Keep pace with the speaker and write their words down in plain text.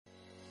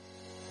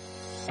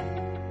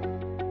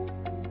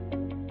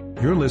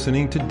You're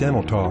listening to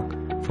Dental Talk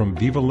from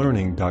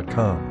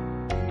VivaLearning.com.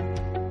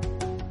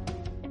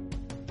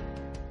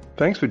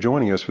 Thanks for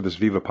joining us for this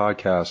Viva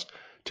podcast.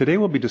 Today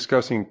we'll be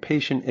discussing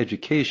patient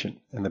education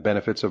and the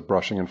benefits of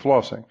brushing and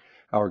flossing.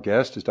 Our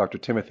guest is Dr.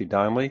 Timothy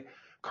Donnelly,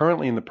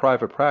 currently in the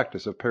private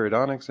practice of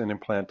periodontics and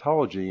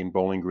implantology in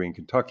Bowling Green,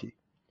 Kentucky.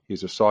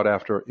 He's a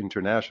sought-after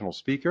international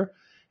speaker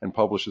and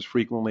publishes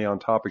frequently on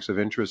topics of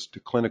interest to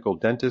clinical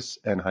dentists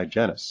and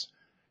hygienists.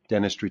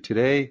 Dentistry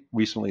Today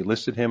recently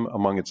listed him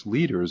among its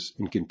leaders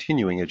in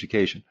continuing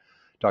education.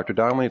 Dr.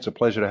 Donnelly, it's a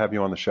pleasure to have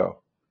you on the show.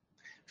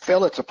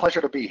 Phil, it's a pleasure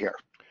to be here.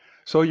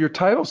 So your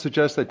title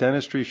suggests that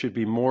dentistry should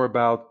be more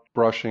about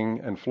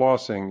brushing and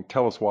flossing.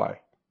 Tell us why.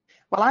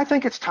 Well, I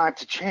think it's time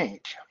to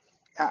change.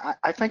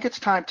 I think it's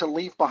time to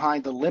leave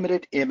behind the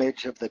limited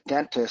image of the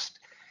dentist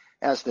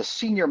as the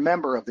senior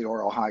member of the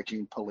oral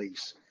hygiene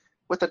police,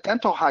 with the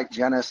dental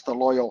hygienist, the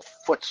loyal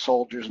foot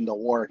soldiers in the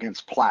war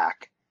against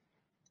plaque,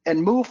 and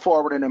move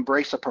forward and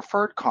embrace a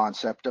preferred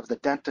concept of the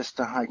dentist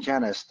and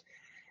hygienist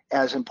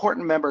as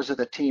important members of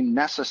the team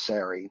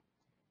necessary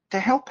to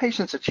help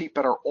patients achieve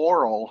better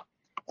oral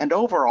and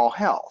overall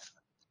health.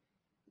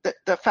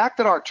 The fact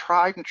that our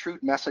tried and true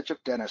message of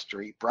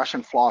dentistry, brush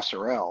and floss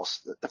or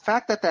else, the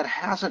fact that that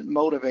hasn't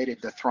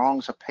motivated the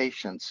throngs of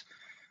patients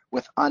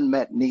with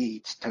unmet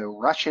needs to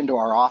rush into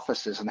our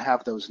offices and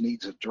have those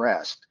needs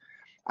addressed,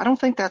 I don't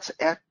think that's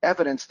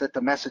evidence that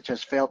the message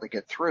has failed to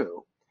get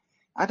through.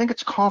 I think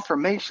it's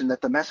confirmation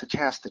that the message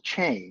has to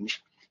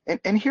change,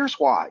 and here's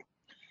why.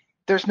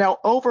 There's now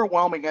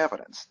overwhelming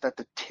evidence that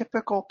the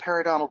typical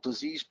periodontal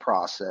disease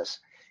process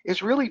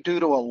is really due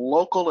to a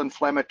local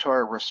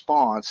inflammatory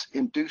response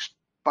induced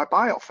by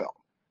biofilm.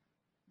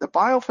 The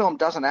biofilm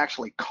doesn't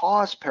actually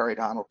cause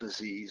periodontal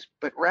disease,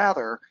 but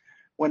rather,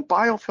 when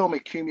biofilm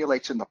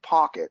accumulates in the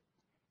pocket,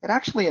 it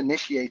actually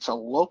initiates a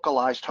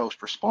localized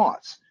host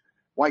response.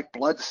 White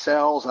blood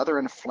cells, other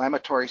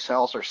inflammatory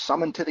cells are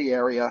summoned to the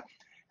area,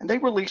 and they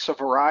release a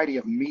variety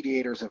of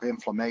mediators of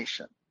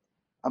inflammation.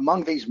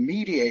 Among these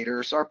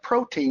mediators are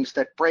proteins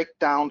that break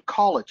down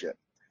collagen.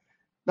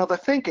 Now, the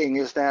thinking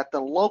is that the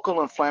local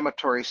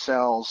inflammatory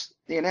cells,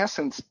 in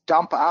essence,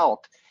 dump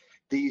out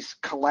these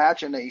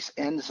collagenase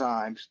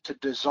enzymes to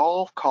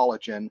dissolve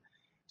collagen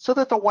so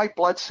that the white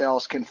blood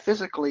cells can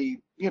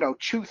physically,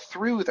 chew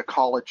through the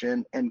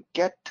collagen and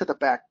get to the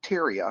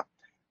bacteria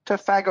to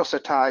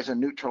phagocytize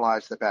and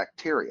neutralize the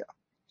bacteria.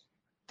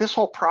 This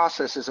whole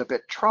process is a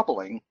bit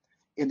troubling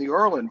in the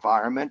oral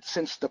environment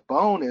since the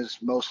bone is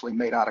mostly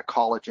made out of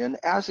collagen,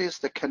 as is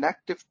the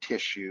connective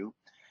tissue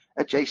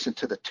adjacent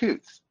to the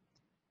tooth.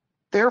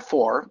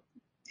 Therefore,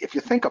 if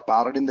you think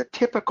about it, in the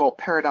typical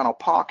periodontal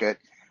pocket,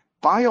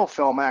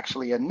 biofilm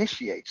actually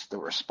initiates the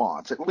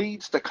response. It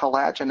leads to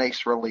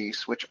collagenase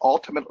release, which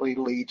ultimately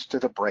leads to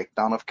the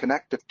breakdown of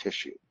connective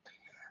tissue.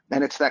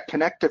 And it's that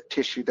connective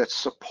tissue that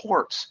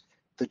supports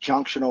the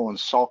junctional and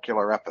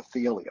sulcular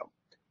epithelium.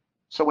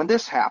 So when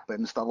this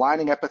happens, the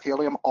lining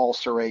epithelium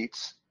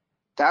ulcerates.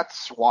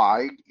 That's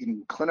why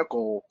in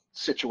clinical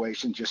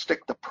situations, you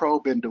stick the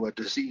probe into a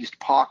diseased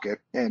pocket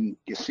and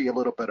you see a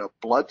little bit of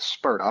blood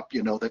spurt up,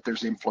 you know that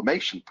there's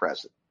inflammation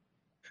present.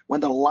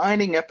 When the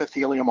lining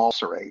epithelium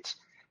ulcerates,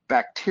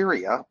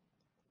 bacteria,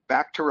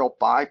 bacterial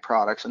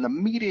byproducts, and the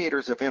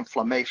mediators of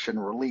inflammation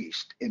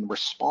released in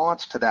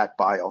response to that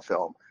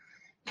biofilm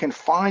can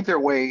find their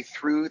way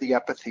through the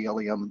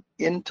epithelium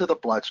into the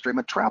bloodstream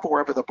and travel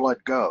wherever the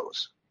blood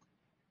goes.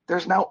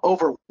 There's now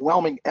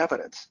overwhelming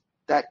evidence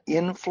that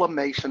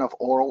inflammation of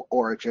oral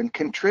origin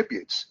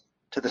contributes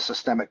to the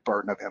systemic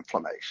burden of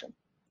inflammation.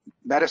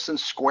 Medicine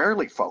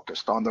squarely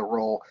focused on the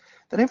role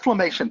that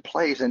inflammation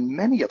plays in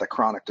many of the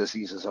chronic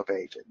diseases of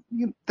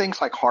aging. Things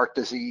like heart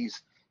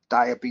disease,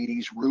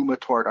 diabetes,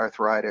 rheumatoid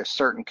arthritis,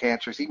 certain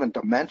cancers, even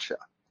dementia.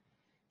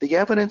 The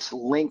evidence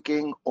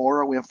linking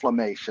oral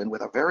inflammation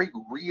with a very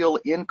real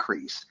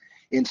increase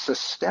in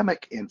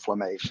systemic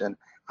inflammation,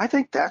 I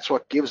think that's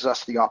what gives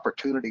us the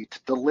opportunity to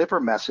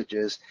deliver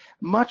messages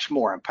much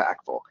more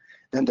impactful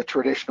than the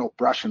traditional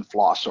brush and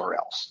floss or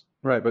else.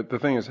 Right, but the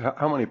thing is,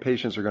 how many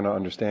patients are going to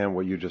understand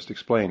what you just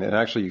explained? And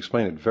actually, you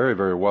explained it very,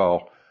 very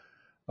well,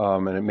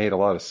 and it made a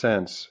lot of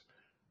sense.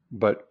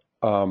 But,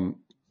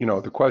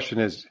 the question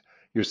is,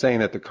 you're saying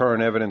that the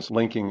current evidence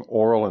linking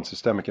oral and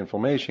systemic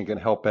inflammation can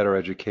help better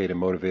educate and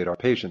motivate our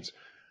patients.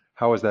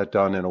 How is that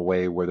done in a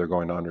way where they're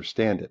going to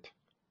understand it?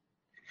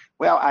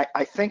 Well,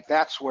 I think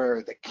that's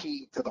where the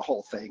key to the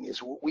whole thing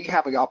is. We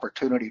have the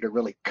opportunity to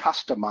really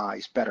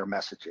customize better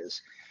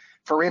messages.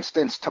 For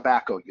instance,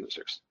 tobacco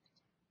users.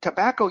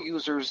 Tobacco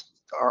users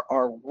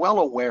are well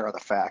aware of the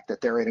fact that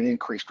they're at an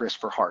increased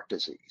risk for heart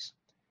disease.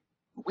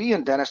 We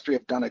in dentistry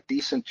have done a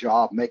decent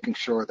job making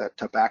sure that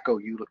tobacco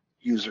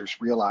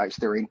users realize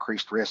their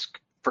increased risk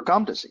for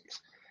gum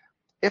disease.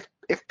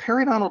 If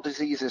periodontal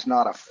disease is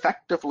not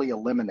effectively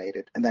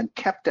eliminated and then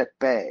kept at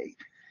bay,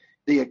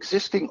 the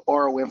existing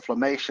oral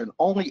inflammation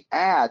only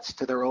adds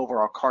to their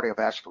overall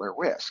cardiovascular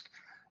risk.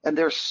 And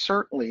there's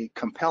certainly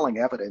compelling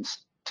evidence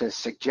to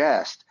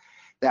suggest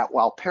that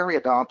while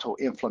periodontal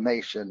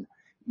inflammation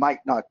might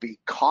not be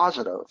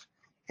causative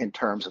in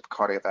terms of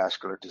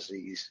cardiovascular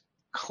disease.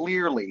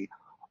 Clearly,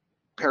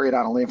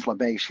 periodontal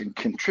inflammation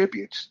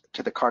contributes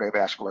to the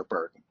cardiovascular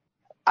burden.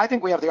 I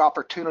think we have the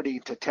opportunity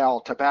to tell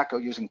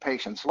tobacco-using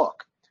patients,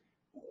 look,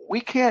 we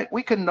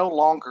can no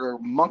longer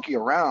monkey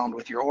around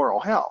with your oral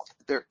health.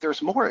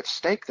 There's more at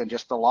stake than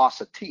just the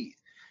loss of teeth.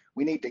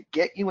 We need to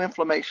get you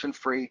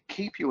inflammation-free,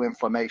 keep you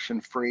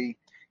inflammation-free,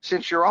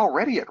 since you're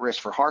already at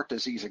risk for heart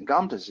disease and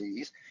gum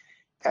disease.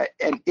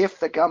 And if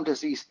the gum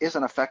disease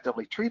isn't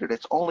effectively treated,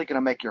 it's only going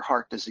to make your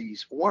heart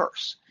disease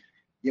worse.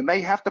 You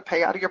may have to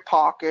pay out of your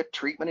pocket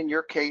treatment in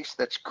your case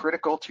that's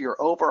critical to your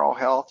overall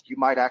health. You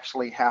might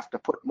actually have to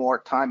put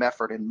more time,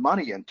 effort, and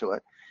money into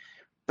it.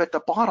 But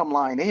the bottom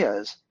line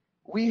is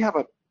we have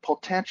a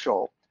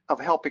potential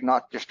of helping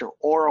not just your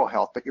oral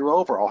health, but your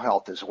overall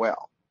health as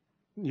well.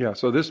 Yeah,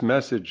 so this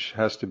message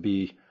has to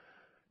be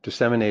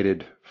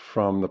disseminated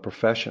from the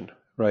profession,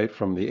 right?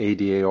 From the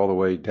ADA all the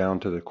way down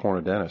to the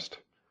corner dentist.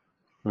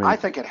 I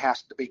think it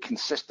has to be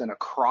consistent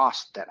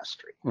across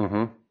dentistry.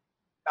 Mm-hmm.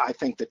 I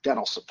think the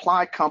dental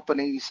supply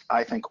companies,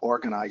 I think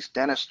organized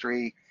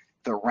dentistry,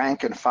 the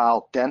rank and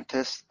file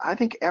dentists, I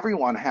think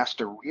everyone has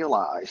to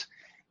realize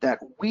that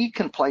we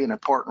can play an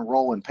important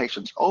role in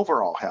patients'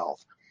 overall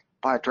health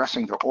by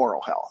addressing their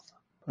oral health.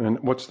 And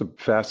what's the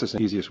fastest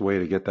and easiest way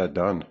to get that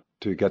done,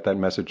 to get that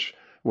message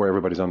where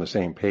everybody's on the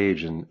same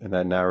page and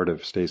that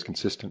narrative stays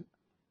consistent?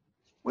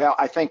 Well,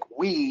 I think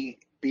we,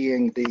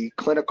 being the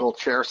clinical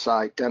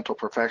chairside dental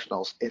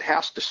professionals, it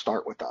has to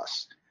start with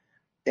us.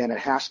 And it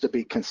has to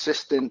be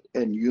consistent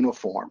and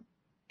uniform.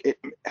 It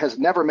has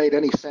never made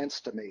any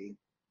sense to me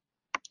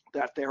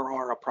that there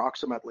are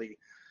approximately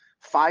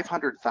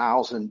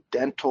 500,000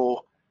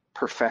 dental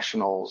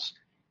professionals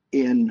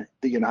in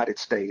the United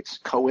States.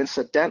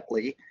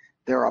 Coincidentally,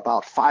 there are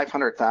about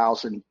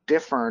 500,000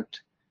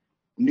 different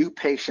new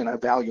patient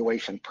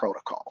evaluation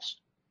protocols.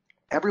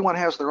 Everyone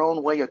has their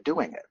own way of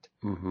doing it.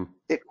 Mm-hmm.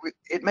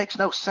 It makes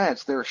no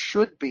sense. There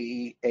should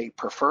be a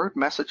preferred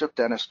message of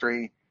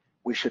dentistry.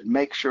 We should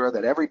make sure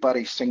that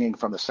everybody's singing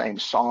from the same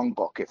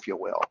songbook, if you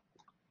will.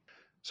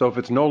 So if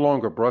it's no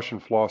longer brush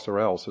and floss or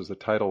else, as the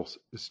title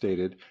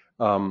stated,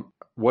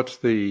 what's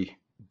the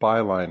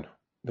byline,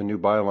 the new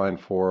byline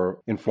for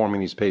informing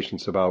these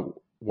patients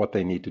about what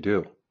they need to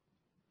do?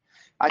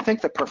 I think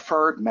the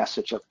preferred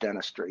message of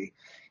dentistry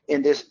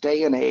in this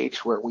day and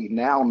age where we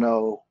now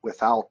know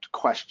without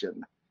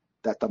question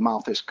that the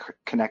mouth is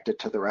connected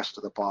to the rest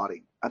of the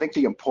body. I think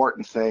the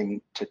important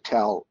thing to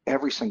tell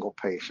every single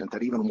patient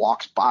that even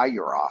walks by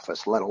your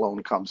office, let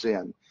alone comes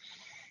in,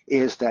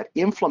 is that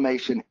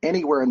inflammation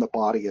anywhere in the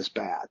body is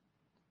bad.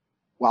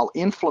 While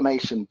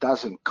inflammation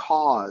doesn't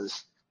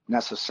cause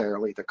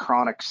necessarily the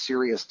chronic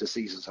serious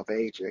diseases of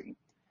aging,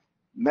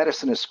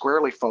 medicine is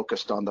squarely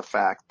focused on the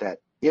fact that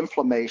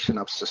inflammation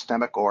of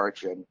systemic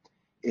origin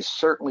is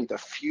certainly the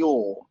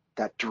fuel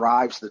that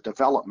drives the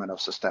development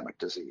of systemic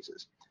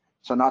diseases.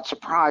 So not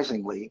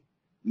surprisingly,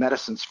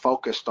 medicine's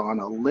focused on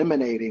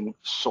eliminating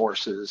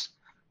sources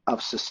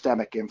of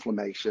systemic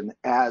inflammation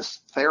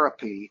as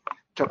therapy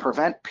to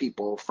prevent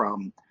people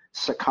from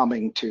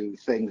succumbing to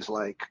things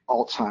like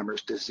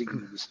Alzheimer's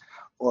disease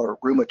or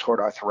rheumatoid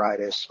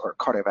arthritis or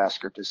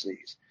cardiovascular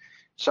disease.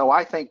 So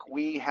I think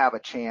we have a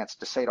chance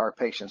to say to our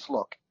patients,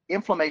 look,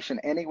 inflammation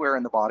anywhere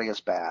in the body is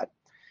bad.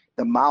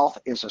 The mouth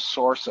is a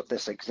source of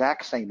this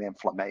exact same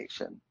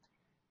inflammation.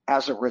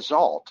 As a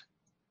result,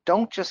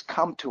 don't just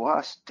come to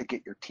us to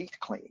get your teeth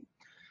clean.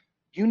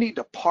 You need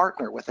to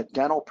partner with a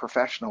dental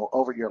professional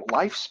over your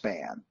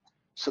lifespan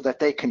so that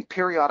they can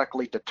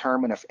periodically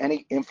determine if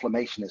any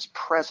inflammation is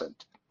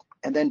present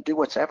and then do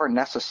what's ever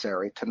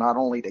necessary to not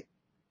only to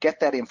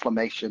get that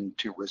inflammation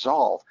to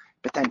resolve,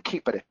 but then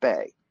keep it at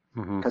bay.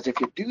 Because if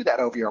you do that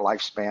over your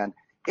lifespan,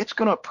 it's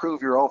going to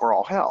improve your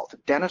overall health.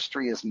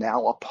 Dentistry is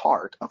now a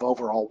part of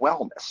overall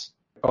wellness.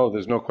 Oh,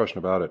 there's no question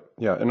about it.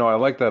 Yeah, and no, I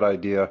like that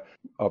idea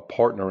of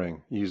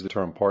partnering. You use the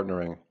term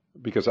partnering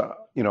because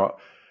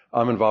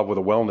I'm involved with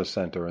a wellness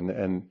center,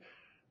 and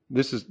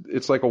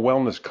it's like a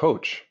wellness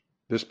coach.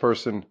 This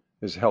person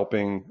is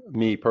helping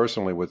me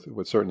personally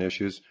with certain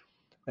issues,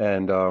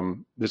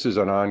 and this is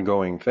an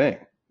ongoing thing.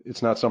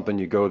 It's not something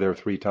you go there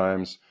 3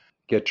 times,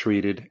 get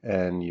treated,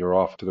 and you're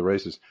off to the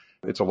races.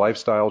 It's a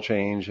lifestyle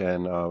change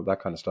and that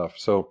kind of stuff.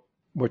 So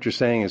what you're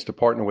saying is to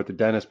partner with the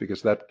dentist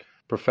because that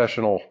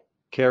professional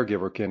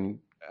caregiver can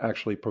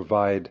actually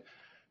provide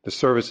the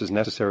services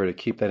necessary to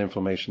keep that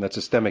inflammation, that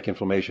systemic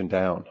inflammation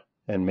down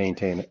and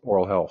maintain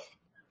oral health.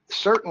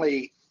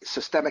 Certainly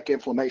systemic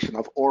inflammation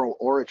of oral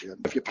origin.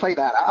 If you play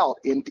that out,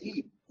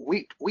 indeed,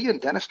 we in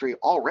dentistry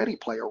already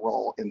play a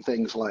role in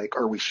things like,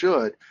 or we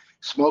should,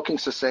 smoking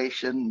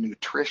cessation,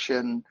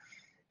 nutrition,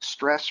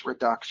 stress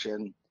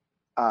reduction,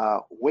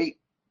 weight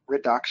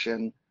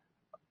reduction.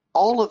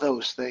 All of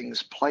those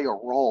things play a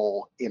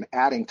role in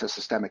adding to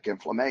systemic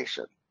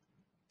inflammation.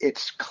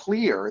 It's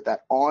clear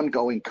that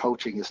ongoing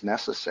coaching is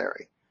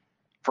necessary.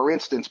 For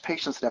instance,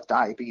 patients that have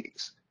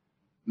diabetes.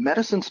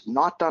 Medicine's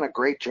not done a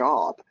great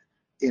job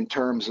in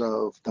terms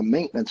of the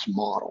maintenance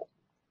model.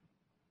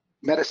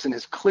 Medicine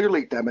has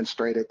clearly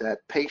demonstrated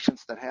that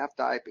patients that have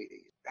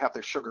diabetes have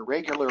their sugar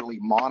regularly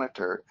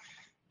monitored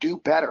do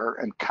better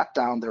and cut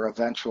down their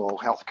eventual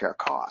healthcare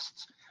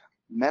costs.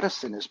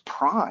 Medicine is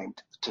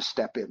primed to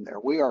step in there.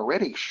 We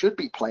already should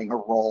be playing a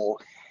role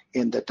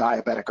in the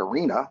diabetic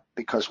arena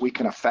because we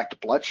can affect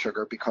blood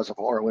sugar because of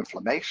oral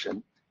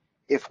inflammation.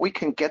 If we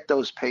can get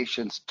those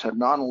patients to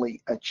not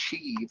only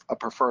achieve a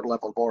preferred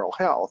level of oral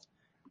health,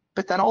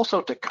 but then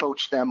also to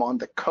coach them on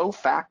the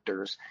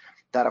cofactors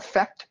that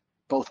affect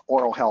both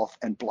oral health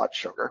and blood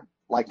sugar,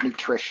 like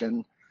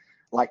nutrition,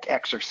 like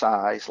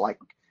exercise, like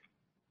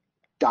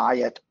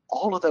diet,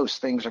 all of those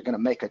things are going to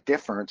make a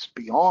difference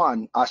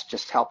beyond us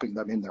just helping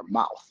them in their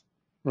mouth.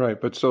 Right.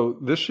 But so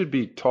this should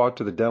be taught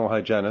to the dental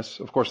hygienists,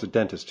 of course, the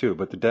dentist too,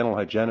 but the dental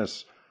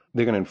hygienists,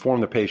 they're going to inform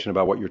the patient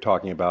about what you're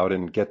talking about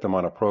and get them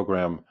on a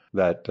program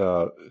that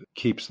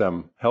keeps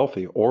them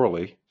healthy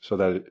orally so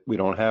that we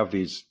don't have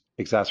these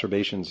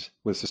exacerbations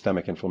with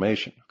systemic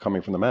inflammation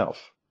coming from the mouth.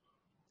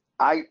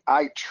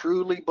 I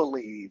truly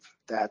believe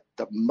that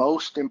the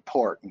most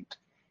important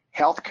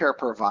healthcare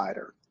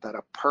provider that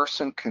a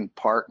person can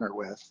partner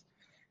with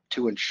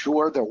to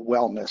ensure their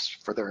wellness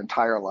for their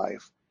entire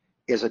life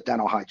is a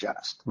dental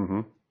hygienist.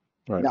 Mm-hmm.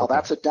 Right, now, okay.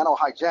 That's a dental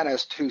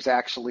hygienist who's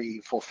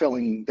actually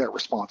fulfilling their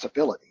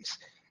responsibilities.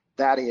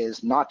 That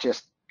is not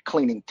just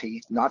cleaning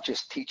teeth, not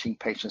just teaching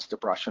patients to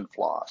brush and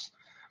floss,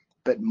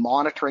 but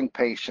monitoring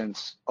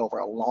patients over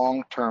a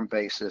long-term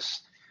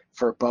basis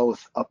for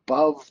both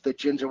above the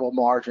gingival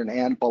margin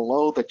and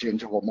below the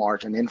gingival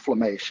margin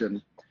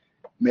inflammation,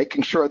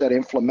 making sure that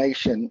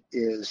inflammation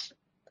is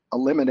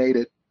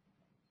eliminated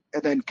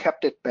and then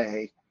kept at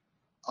bay,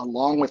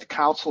 along with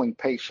counseling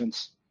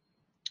patients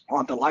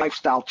on the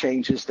lifestyle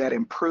changes that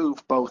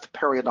improve both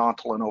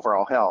periodontal and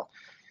overall health.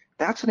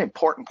 That's an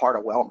important part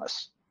of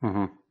wellness.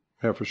 Mm-hmm.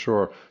 Yeah, for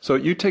sure. So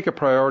you take a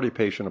priority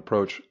patient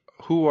approach.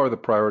 Who are the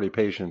priority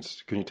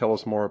patients? Can you tell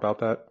us more about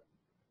that?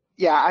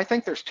 Yeah, I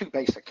think there's two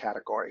basic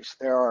categories.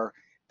 There are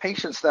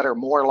patients that are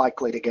more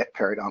likely to get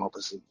periodontal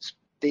disease.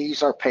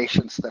 These are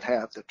patients that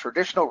have the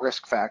traditional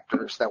risk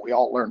factors that we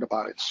all learned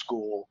about in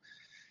school: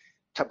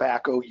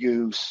 tobacco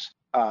use,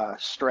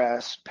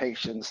 stress,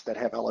 patients that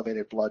have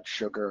elevated blood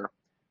sugar,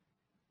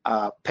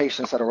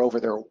 patients that are over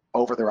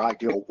their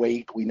ideal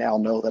weight. We now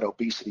know that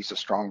obesity is a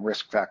strong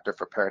risk factor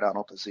for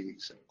periodontal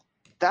disease.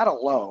 That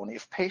alone,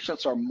 if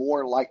patients are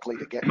more likely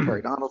to get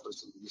periodontal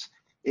disease,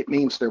 it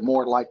means they're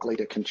more likely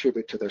to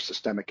contribute to their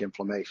systemic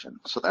inflammation.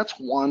 So that's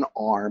one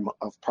arm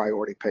of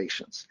priority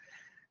patients.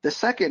 The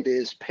second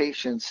is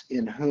patients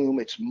in whom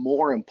it's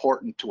more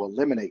important to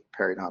eliminate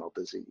periodontal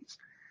disease.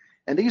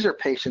 And these are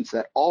patients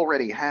that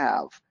already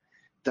have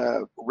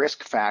the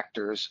risk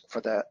factors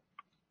for the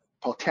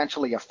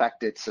potentially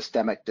affected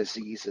systemic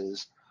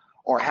diseases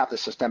or have the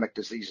systemic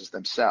diseases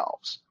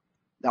themselves.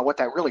 Now, what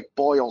that really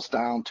boils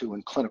down to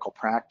in clinical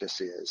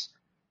practice is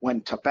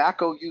when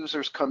tobacco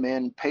users come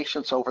in,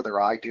 patients over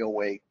their ideal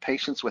weight,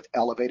 patients with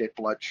elevated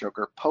blood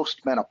sugar,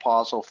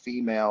 postmenopausal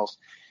females,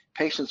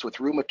 patients with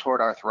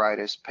rheumatoid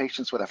arthritis,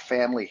 patients with a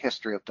family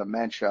history of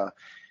dementia,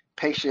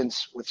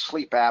 patients with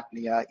sleep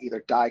apnea,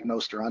 either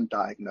diagnosed or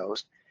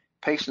undiagnosed,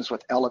 patients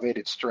with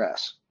elevated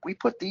stress. We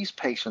put these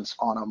patients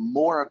on a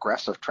more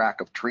aggressive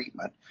track of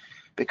treatment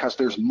because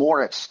there's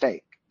more at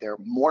stake. They're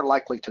more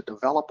likely to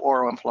develop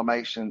oral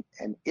inflammation,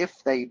 and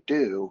if they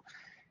do,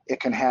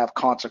 it can have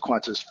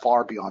consequences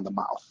far beyond the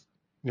mouth.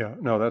 Yeah,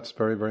 no, that's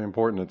very, very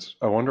important.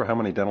 I wonder how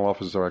many dental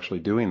offices are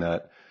actually doing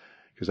that,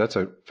 because that's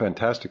a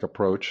fantastic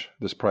approach,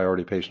 this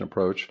priority patient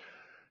approach.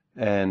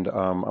 And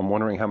I'm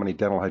wondering how many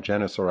dental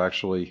hygienists are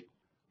actually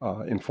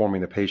informing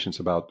the patients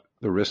about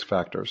the risk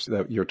factors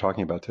that you're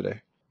talking about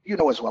today. You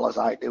know as well as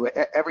I do,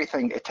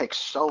 everything, it takes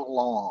so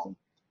long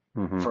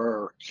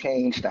for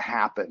change to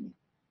happen.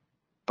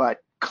 But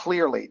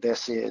clearly,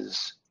 this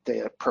is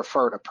the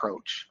preferred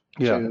approach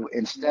to,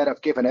 instead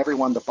of giving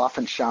everyone the buff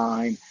and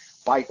shine,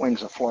 bite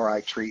wings of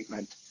fluoride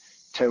treatment,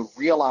 to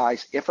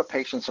realize if a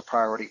patient's a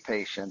priority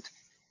patient,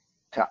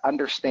 to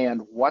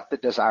understand what the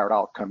desired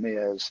outcome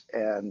is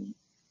and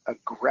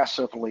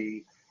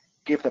aggressively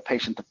give the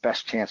patient the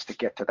best chance to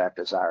get to that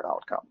desired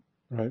outcome.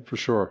 Right, for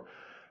sure.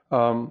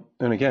 And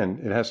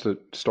again, it has to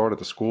start at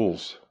the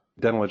schools.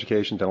 Dental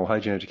education, dental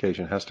hygiene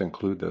education has to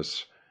include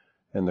this.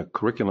 And the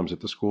curriculums at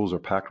the schools are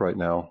packed right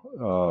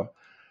now.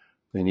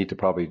 They need to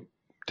probably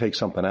take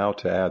something out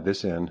to add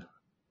this in.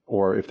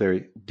 Or if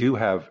they do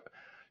have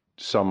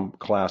some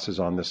classes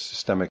on this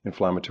systemic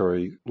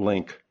inflammatory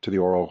link to the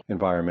oral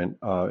environment,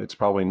 it's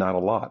probably not a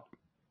lot.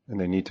 And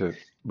they need to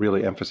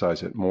really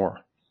emphasize it more.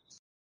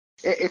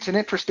 It's an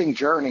interesting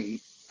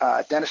journey.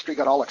 Dentistry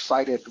got all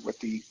excited with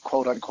the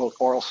quote-unquote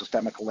oral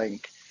systemic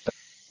link.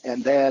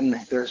 And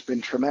then there's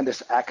been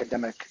tremendous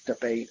academic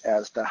debate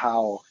as to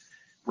how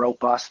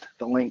robust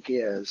the link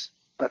is.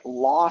 But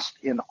lost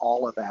in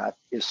all of that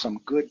is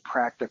some good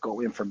practical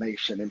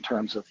information in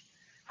terms of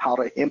how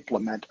to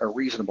implement a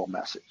reasonable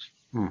message.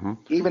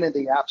 Even in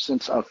the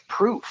absence of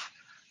proof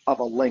of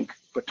a link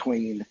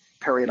between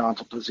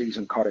periodontal disease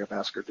and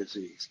cardiovascular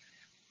disease,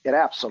 it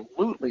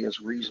absolutely is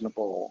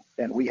reasonable,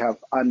 and we have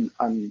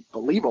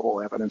unbelievable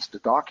evidence to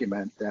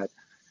document that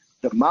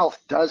The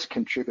mouth does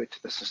contribute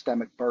to the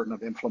systemic burden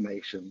of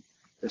inflammation.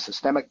 The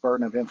systemic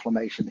burden of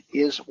inflammation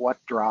is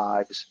what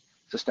drives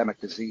systemic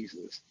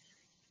diseases.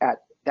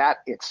 That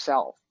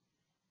itself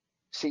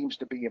seems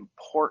to be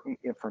important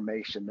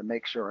information to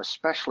make sure,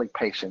 especially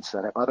patients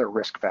that have other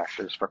risk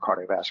factors for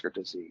cardiovascular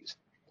disease,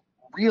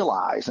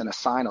 realize and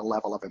assign a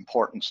level of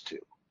importance to.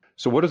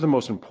 So what is the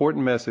most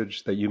important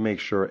message that you make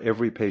sure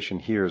every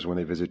patient hears when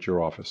they visit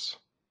your office?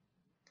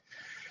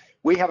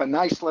 We have a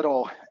nice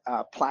little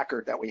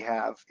placard that we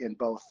have in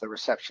both the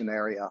reception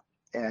area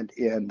and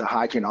in the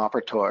hygiene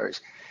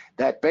operatories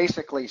that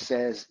basically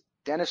says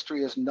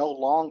dentistry is no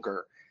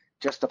longer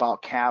just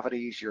about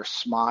cavities, your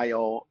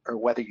smile, or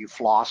whether you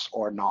floss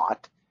or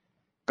not,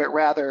 but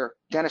rather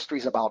dentistry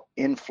is about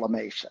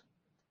inflammation.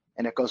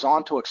 And it goes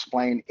on to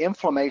explain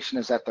inflammation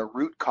is at the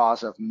root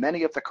cause of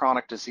many of the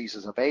chronic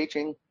diseases of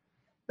aging.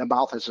 The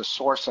mouth is a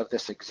source of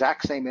this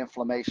exact same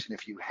inflammation.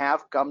 If you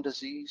have gum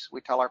disease,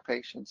 we tell our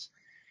patients,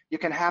 you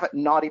can have it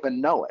and not even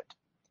know it.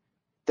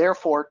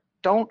 Therefore,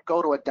 don't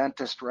go to a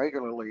dentist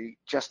regularly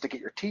just to get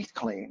your teeth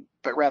clean,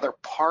 but rather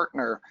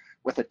partner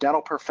with a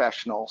dental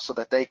professional so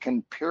that they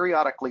can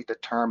periodically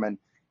determine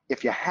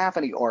if you have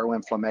any oral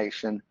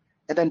inflammation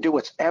and then do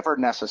what's ever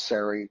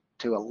necessary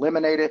to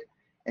eliminate it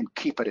and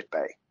keep it at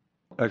bay.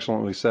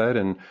 Excellently said,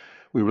 and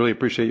we really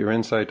appreciate your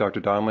insight, Dr.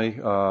 Donnelly.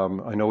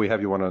 I know we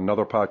have you on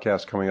another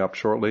podcast coming up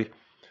shortly,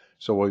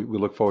 so we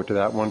look forward to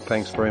that one.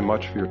 Thanks very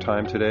much for your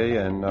time today,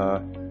 and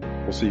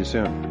we'll see you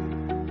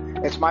soon.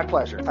 It's my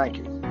pleasure. Thank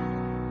you.